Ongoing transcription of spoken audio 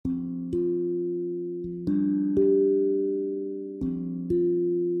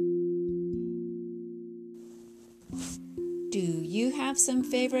have some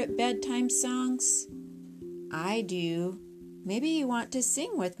favorite bedtime songs? I do. Maybe you want to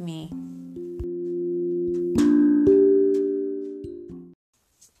sing with me.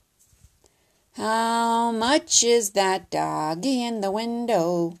 How much is that doggy in the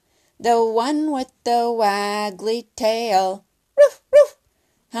window? The one with the waggly tail. Roof, roof.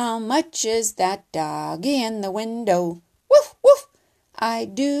 How much is that doggy in the window? Woof, woof. I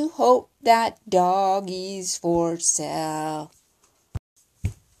do hope that doggy's for sale.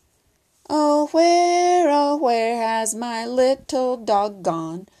 Oh, where has my little dog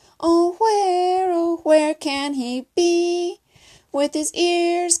gone? Oh, where can he be? With his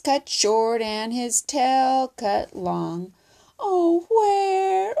ears cut short and his tail cut long. Oh,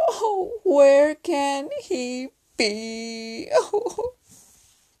 where can he be? Oh.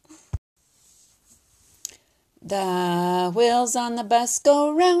 The wheels on the bus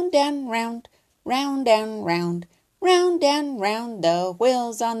go round and round, round and round, round and round. The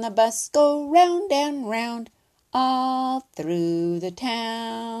wheels on the bus go round and round, all through the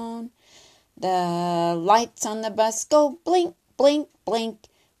town. The lights on the bus go blink, blink, blink,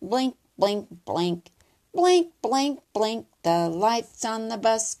 blink, blink, blink, blink, blink, blink. The lights on the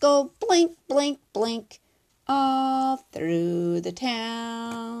bus go blink, blink, blink, all through the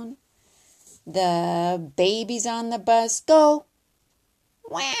town. The babies on the bus go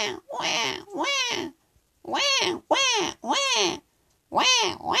wah, wah, wah, wah, wah, wah,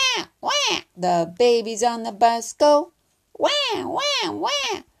 wah, wah, wah. The babies on the bus go wah, wah,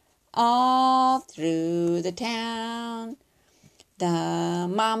 wah, all through the town. The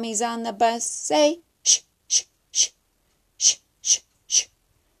mommies on the bus say shh, shh, shh, shh, shh, shh,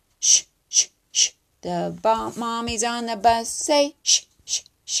 shh, shh, shh. The mommies on the bus say shh, shh,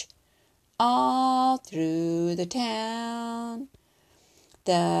 shh, all through the town.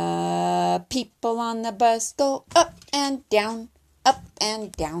 The people on the bus go up and down, up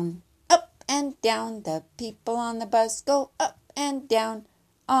and down, up and down. The people on the bus go up and down,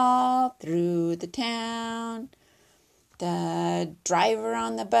 all through the town. The driver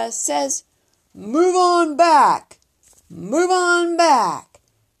on the bus says, "Move on back, move on back,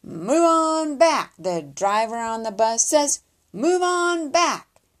 move on back." The driver on the bus says, "Move on back,"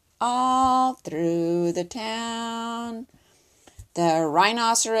 all through the town. The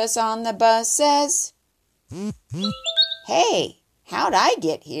rhinoceros on the bus says, "Hey, how'd I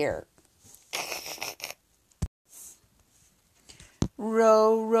get here?"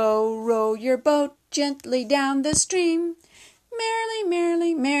 Row, row, row your boat gently down the stream. Merrily,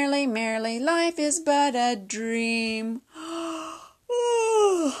 merrily, merrily, merrily, life is but a dream.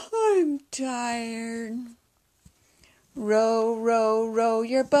 Oh, I'm tired. Row, row, row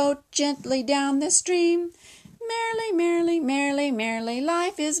your boat gently down the stream. Merrily, merrily, merrily, merrily,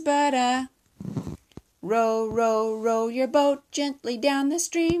 life is but a... Row, row, row your boat gently down the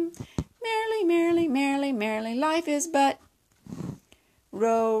stream. Merrily, merrily, merrily, merrily, life is but...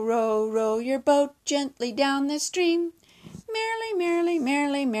 Row, row, row your boat gently down the stream. Merrily, merrily,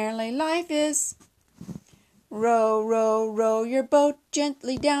 merrily, merrily, life is... Row, row, row your boat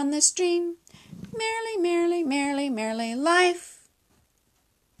gently down the stream. Merrily, merrily, merrily, merrily, life.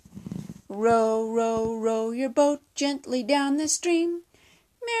 Row, row, row your boat gently down the stream.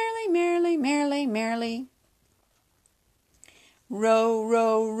 Merrily, merrily, merrily, merrily. Row,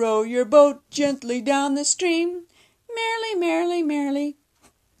 row, row your boat gently down the stream. Merrily, merrily, merrily.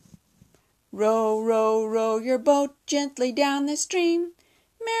 Row, row, row your boat gently down the stream.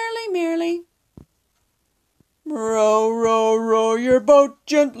 Merrily, merrily. Row, row, row your boat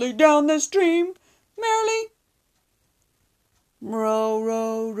gently down the stream. Merrily. Row,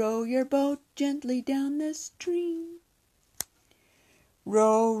 row, row your boat gently down the stream.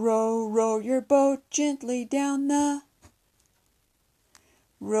 Row, row, row your boat gently down the...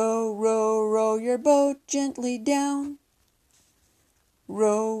 Row, row, row your boat gently down.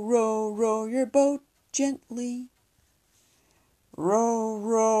 Row, row, row your boat gently. Row,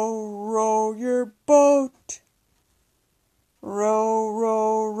 row, row your boat. Row,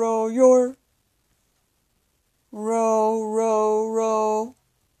 row, row your... Row, row, row.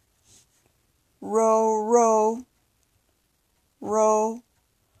 Row, row. Row.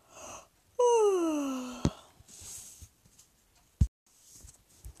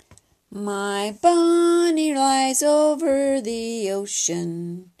 My Bonnie lies over the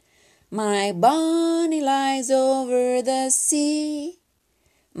ocean. My Bonnie lies over the sea.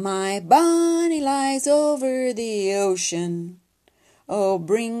 My Bonnie lies over the ocean. Oh,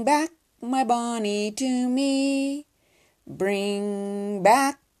 bring back my Bonnie to me. Bring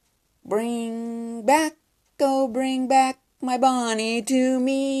back, oh, bring back my Bonnie to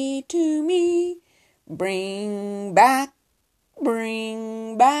me, to me. Bring back,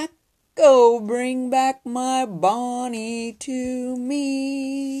 Bring back, oh, bring back my Bonnie to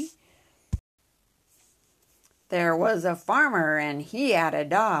me. There was a farmer and he had a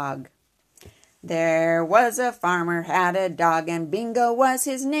dog. There was a farmer had a dog and Bingo was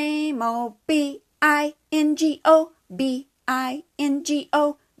his name. Oh, B-I-N-G-O,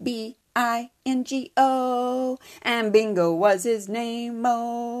 B-I-N-G-O, B-I-N-G-O. And Bingo was his name.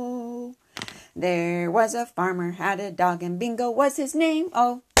 Oh, there was a farmer had a dog and Bingo was his name.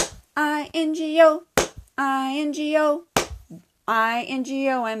 Oh, I-N-G-O, I-N-G-O,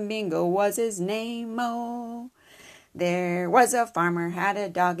 I-N-G-O. And Bingo was his name. Oh, there was a farmer had a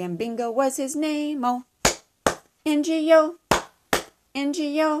dog and Bingo was his name. Oh, N-G-O,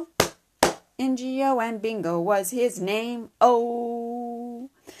 N-G-O, N-G-O. And Bingo was his name. Oh,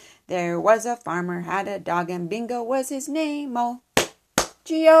 there was a farmer had a dog and Bingo was his name. Oh,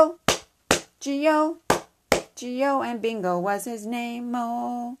 G-O, G-O, G-O. And Bingo was his name.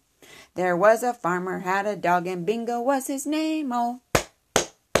 Oh, there was a farmer had a dog and Bingo was his name. Oh,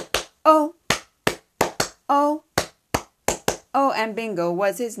 oh, oh, oh. And Bingo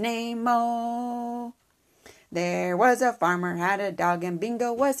was his name. Oh, there was a farmer had a dog and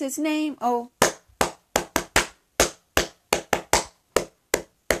Bingo was his name. Oh,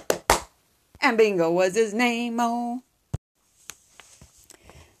 and Bingo was his name. Oh,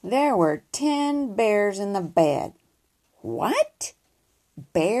 there were 10 bears in the bed. What?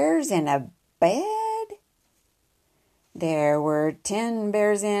 Bears in a bed? There were 10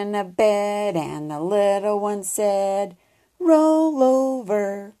 bears in a bed, and the little one said, roll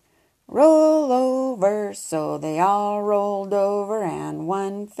over, roll over. So they all rolled over, and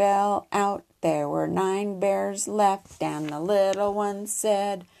one fell out. There were 9 bears left, and the little one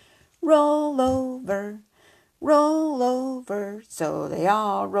said, roll over, roll over. So they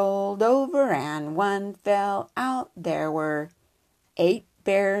all rolled over, and one fell out. There were 8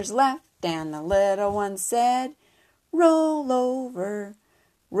 bears left, and the little one said, roll over,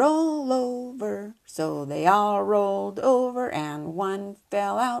 roll over. So they all rolled over, and one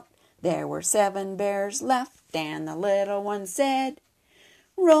fell out. There were 7 bears left, and the little one said,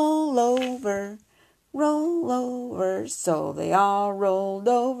 roll over, roll over. So they all rolled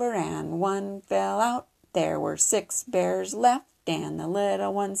over, and one fell out. There were 6 bears left, and the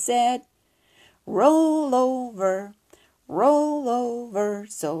little one said, roll over, roll over.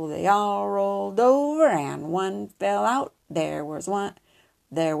 So they all rolled over, and one fell out. There were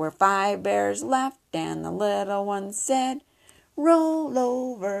 5 bears left, and the little one said, roll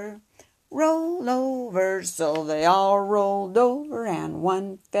over, roll over. So they all rolled over, and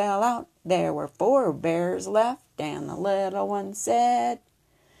one fell out. There were 4 bears left, and the little one said,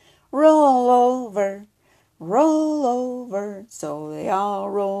 roll over, roll over. So they all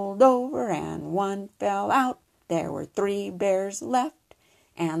rolled over, and one fell out. There were 3 bears left,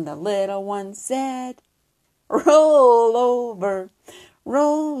 and the little one said, roll over,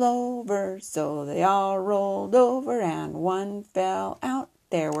 roll over. So they all rolled over, and one fell out.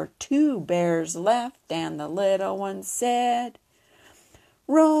 There were 2 bears left, and the little one said,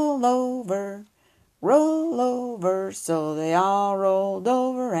 roll over, roll over. So they all rolled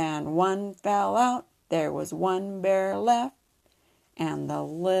over, and one fell out. There was 1 bear left, and the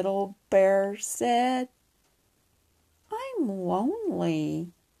little bear said, I'm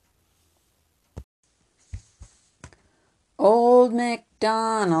lonely. Old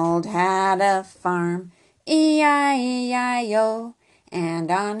MacDonald had a farm, E-I-E-I-O,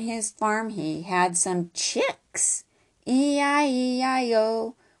 and on his farm he had some chicks,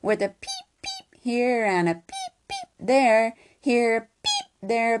 E-I-E-I-O, with a peep, peep here and a peep, peep there, here a peep,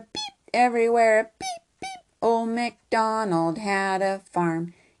 there a peep, everywhere a peep, peep. Old MacDonald had a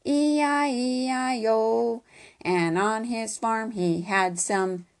farm, E-I-E-I-O, and on his farm he had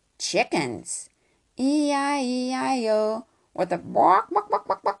some chickens, E-I-E-I-O, with a bark, bark, bark,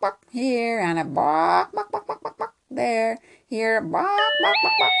 bark, bark, bark here and a bark, bark, bark, bark, bark, bark there. Here a bark, bark,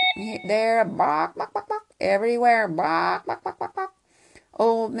 bark, bark. There a bark, bark, bark, bark. Everywhere bark, bark, bark, bark, bark.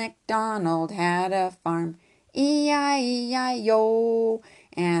 Old MacDonald had a farm, E-I-E-I-O,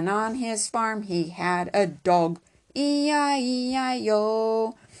 and on his farm he had a dog,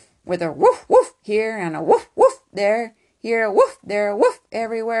 E-I-E-I-O, with a woof, woof here and a woof, woof there. Here a woof, there a woof,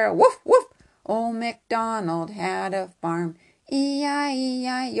 everywhere a woof, woof. Old MacDonald had a farm,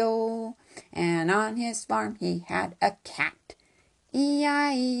 E-I-E-I-O, and on his farm he had a cat,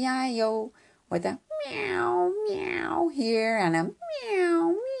 E-I-E-I-O, with a meow, meow here and a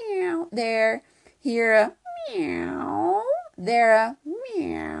meow, meow there. Here a meow, there a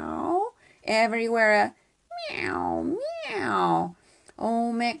meow, everywhere a meow, meow.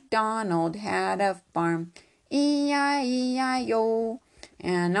 Old MacDonald had a farm, E-I-E-I-O.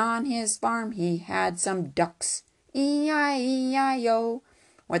 And on his farm he had some ducks. E-I-E-I-O.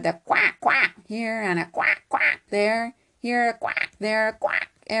 With a quack, quack here and a quack, quack there. Here a quack, there a quack.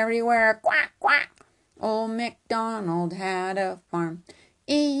 Everywhere a quack, quack. Old MacDonald had a farm.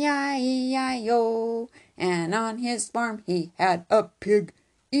 E-I-E-I-O. And on his farm he had a pig.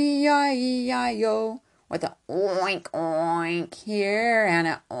 E-I-E-I-O. With a oink, oink here and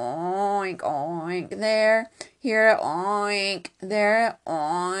a oink, oink there. Here a oink, there a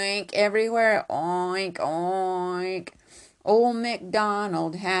oink. Everywhere a oink, oink. Old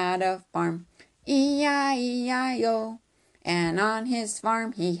MacDonald had a farm. E-I-E-I-O. And on his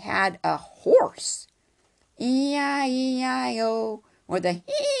farm he had a horse. E-I-E-I-O. With a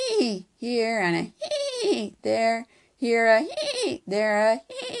hee here and a hee there. Here a hee, there a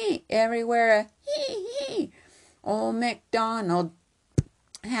hee, everywhere a hee hee. Old MacDonald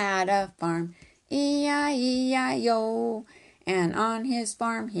had a farm. E-I-E-I-O. And on his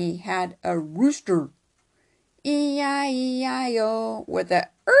farm he had a rooster. E-I-E-I-O. With a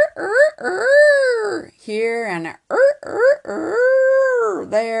here and a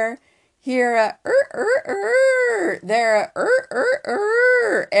there. Here a there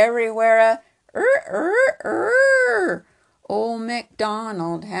a everywhere a Old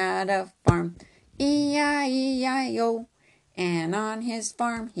MacDonald had a farm. E-I-E-I-O. And on his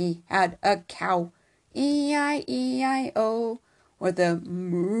farm he had a cow. E-I-E-I-O. With a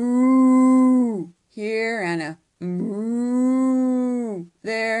moo here and a moo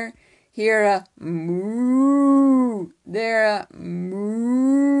there. Here a moo, there a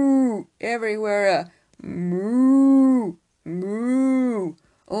moo, everywhere a moo, moo.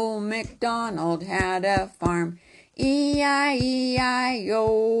 Old MacDonald had a farm. E-I-E-I-O.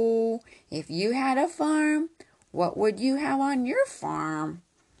 If you had a farm, what would you have on your farm?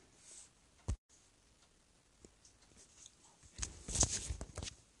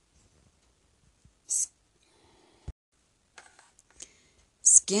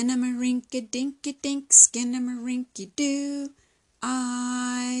 Skin-a-ma-rink-a-dink-a-dink, skin-a-ma-rinky-doo.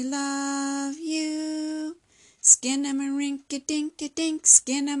 I love you. Skin-a-ma-rink-a-dink-a-dink,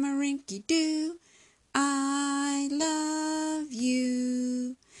 skin-a-ma-rinky-doo. I love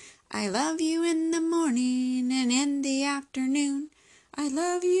you. I love you in the morning and in the afternoon. I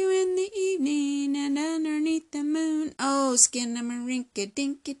love you in the evening and underneath the moon. Oh,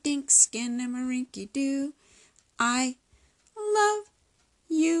 skin-a-ma-rink-a-dink-a-dink, skin-a-ma-rinky-doo. I love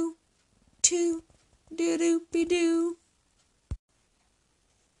you too. Do-do-be-doo.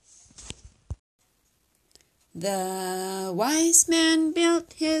 The wise man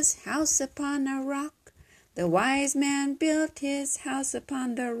built his house upon a rock. The wise man built his house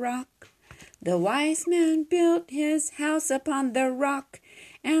upon the rock. The wise man built his house upon the rock,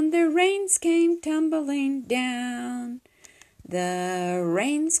 and the rains came tumbling down. The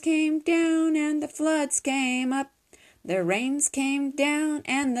rains came down and the floods came up. The rains came down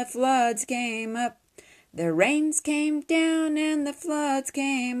and the floods came up. The rains came down and the floods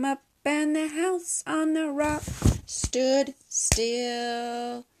came up, and the house on the rock stood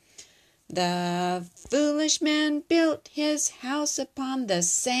still. The foolish man built his house upon the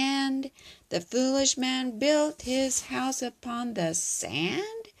sand. The foolish man built his house upon the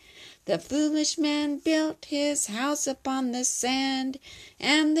sand. The foolish man built his house upon the sand,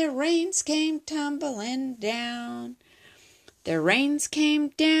 and the rains came tumbling down. The rains came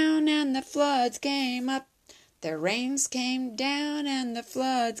down and the floods came up. The rains came down and the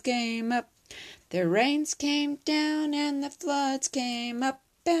floods came up. The rains came down and the floods came up,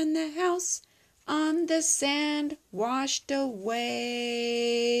 and the house on the sand washed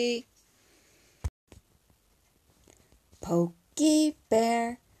away. Pokey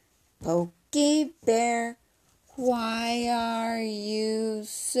Bear, Pokey Bear, why are you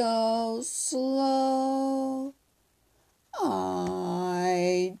so slow?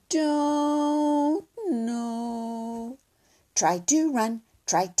 I don't know. Try to run,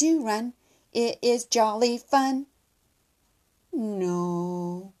 it is jolly fun.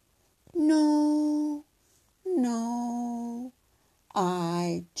 No, no, no,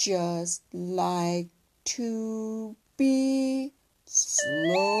 I just like to be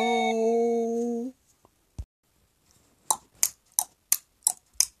slow.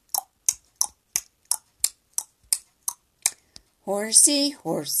 Horsey,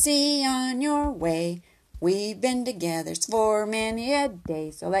 horsey, on your way. We've been together for many a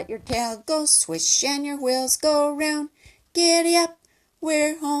day. So let your tail go swish and your wheels go round. Giddy up,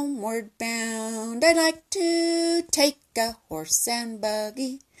 we're homeward bound. I like to take a horse and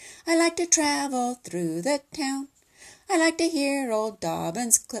buggy. I like to travel through the town. I like to hear old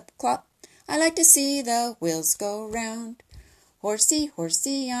Dobbins clip-clop. I like to see the wheels go round. Horsey,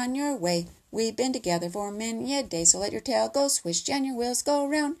 horsey, on your way. We've been together for many a day, so let your tail go swish and your wheels go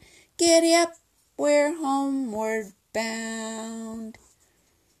round. Giddy up, we're homeward bound.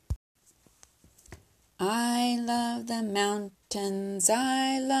 I love the mountains,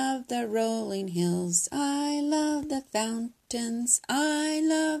 I love the rolling hills, I love the fountains, I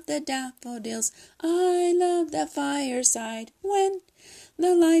love the daffodils, I love the fireside when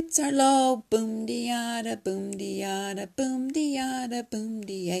the lights are low. Boom-de-yada, boom-de-yada, boom-de-yada,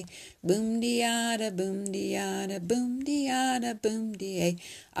 boom-de-ay, boom-de-yada, boom-de-yada, boom-de-yada, boom-de-ay.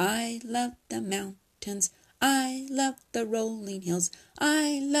 I love the mountains, I love the rolling hills,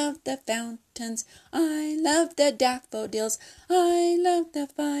 I love the fountains, I love the daffodils, I love the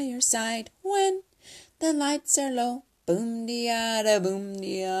fireside when the lights are low. Boom-de-yada,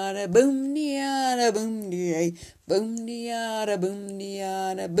 boom-de-yada, boom-de-yada, boom-de-ay, boom-de-yada,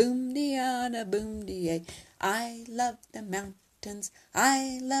 boom-de-yada, boom-de-yada, boom-de-ay. I love the mountains,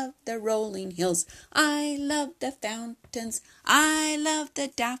 I love the rolling hills, I love the fountains, I love the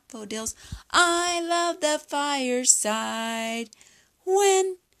daffodils, I love the fireside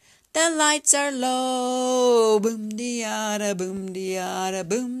when the lights are low. Boom-de-yada, boom-de-yada,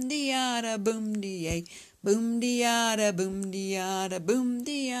 boom-de-yada, boom-de-ay, boom-de-yada, boom-de-yada,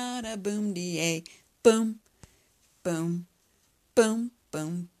 boom-de-yada, boom-de-ay. Boom, boom, boom,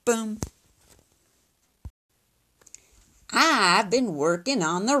 boom, boom. I've been working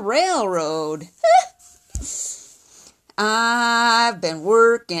on the railroad. I've been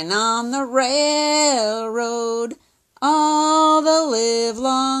working on the railroad all the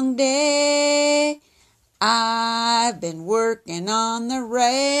livelong day. I've been working on the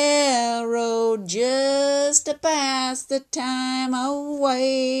railroad just to pass the time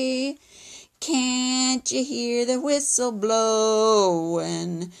away. Can't you hear the whistle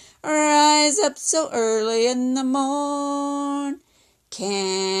blowing? Rise up so early in the morn.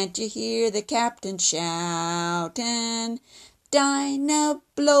 Can't you hear the captain shouting? Dinah,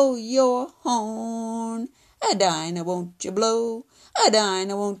 blow your horn. Dinah, won't you blow?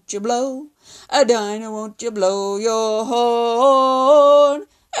 Dinah, won't you blow? Dinah, won't you blow your horn?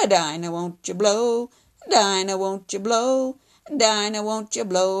 Dinah, won't you blow? Dinah, won't you blow? Dinah, won't you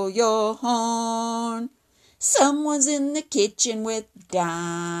blow your horn? Someone's in the kitchen with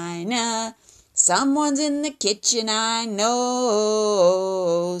Dinah. Someone's in the kitchen, I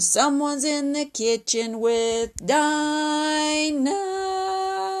know. Someone's in the kitchen with Dinah.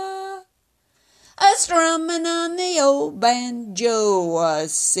 A strumming on the old banjo, a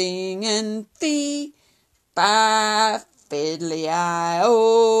singing fee-fi,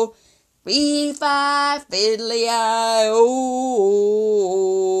 fiddly-I-o, fee-fi, fiddly-I-o,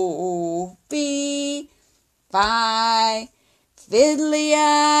 fee-fi,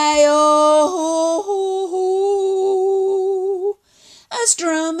 fiddly-I-o. A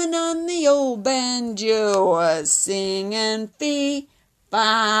strumming on the old banjo, a singing fee-fi,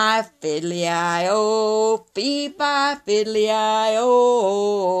 fiddly-I-o, fee-fi, fiddly-I-o,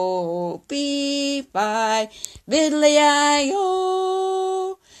 fee-fi,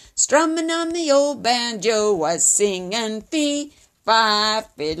 fiddly-I-o. Strumming on the old banjo, was singing fee-fi,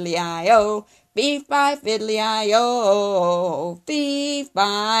 fiddly-I-o, fee-fi, fiddly-I-o,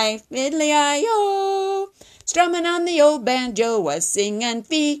 fee-fi, fiddly-I-o. Strumming on the old banjo, was singing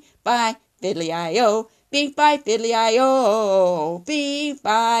fee-fi, fiddly-I-o, fee-fi, fiddly-I-o,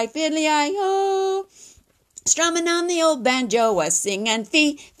 fee-fi, fiddly-I-o. Strumming on the old banjo, was singing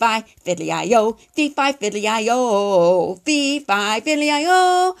fee-fi, fiddly-I-o, fee-fi, fiddly-I-o, fee-fi,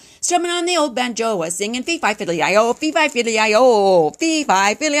 fiddly-I-o. Strumming on the old banjo, was singing fee-fi, fiddly-I-o, fee-fi, fiddly-I-o,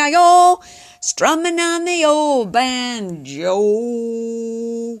 fee-fi, fiddly-I-o. Strumming on the old banjo.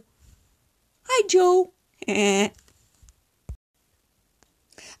 Hi, Joe.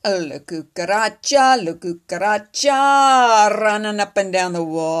 La cucaracha, running up and down the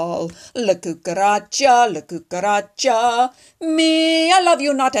wall. La cucaracha, me, I love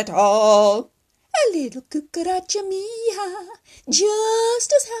you not at all. A little cucaracha mia,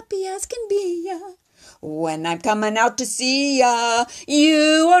 just as happy as can be ya. When I'm coming out to see ya,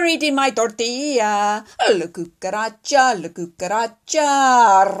 you are eating my tortilla. La cucaracha,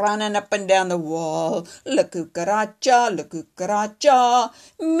 running up and down the wall. La cucaracha,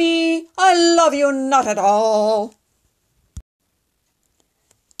 me, I love you not at all.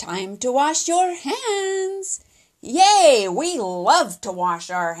 Time to wash your hands. Yay, we love to wash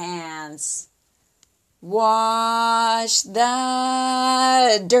our hands. Wash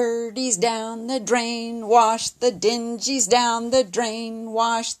the dirties down the drain, wash the dingies down the drain,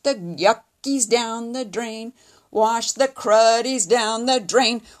 wash the yuckies down the drain, Wash the cruddies down the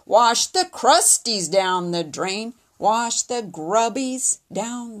drain. Wash the crusties down the drain. Wash the grubbies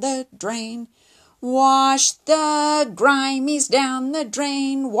down the drain. Wash the grimies down the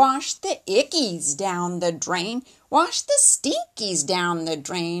drain. Wash the ickies down the drain. Wash the stinkies down the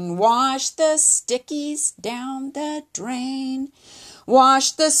drain. Wash the stickies down the drain.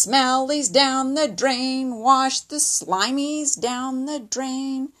 Wash the smellies down the drain. Wash the slimies down the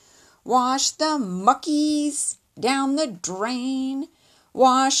drain. Wash the muckies down the drain.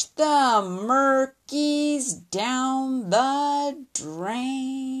 Wash the murkies down the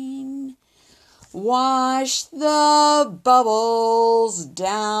drain. Wash the bubbles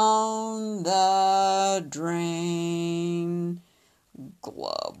down the drain.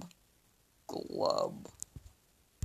 Glub, glub.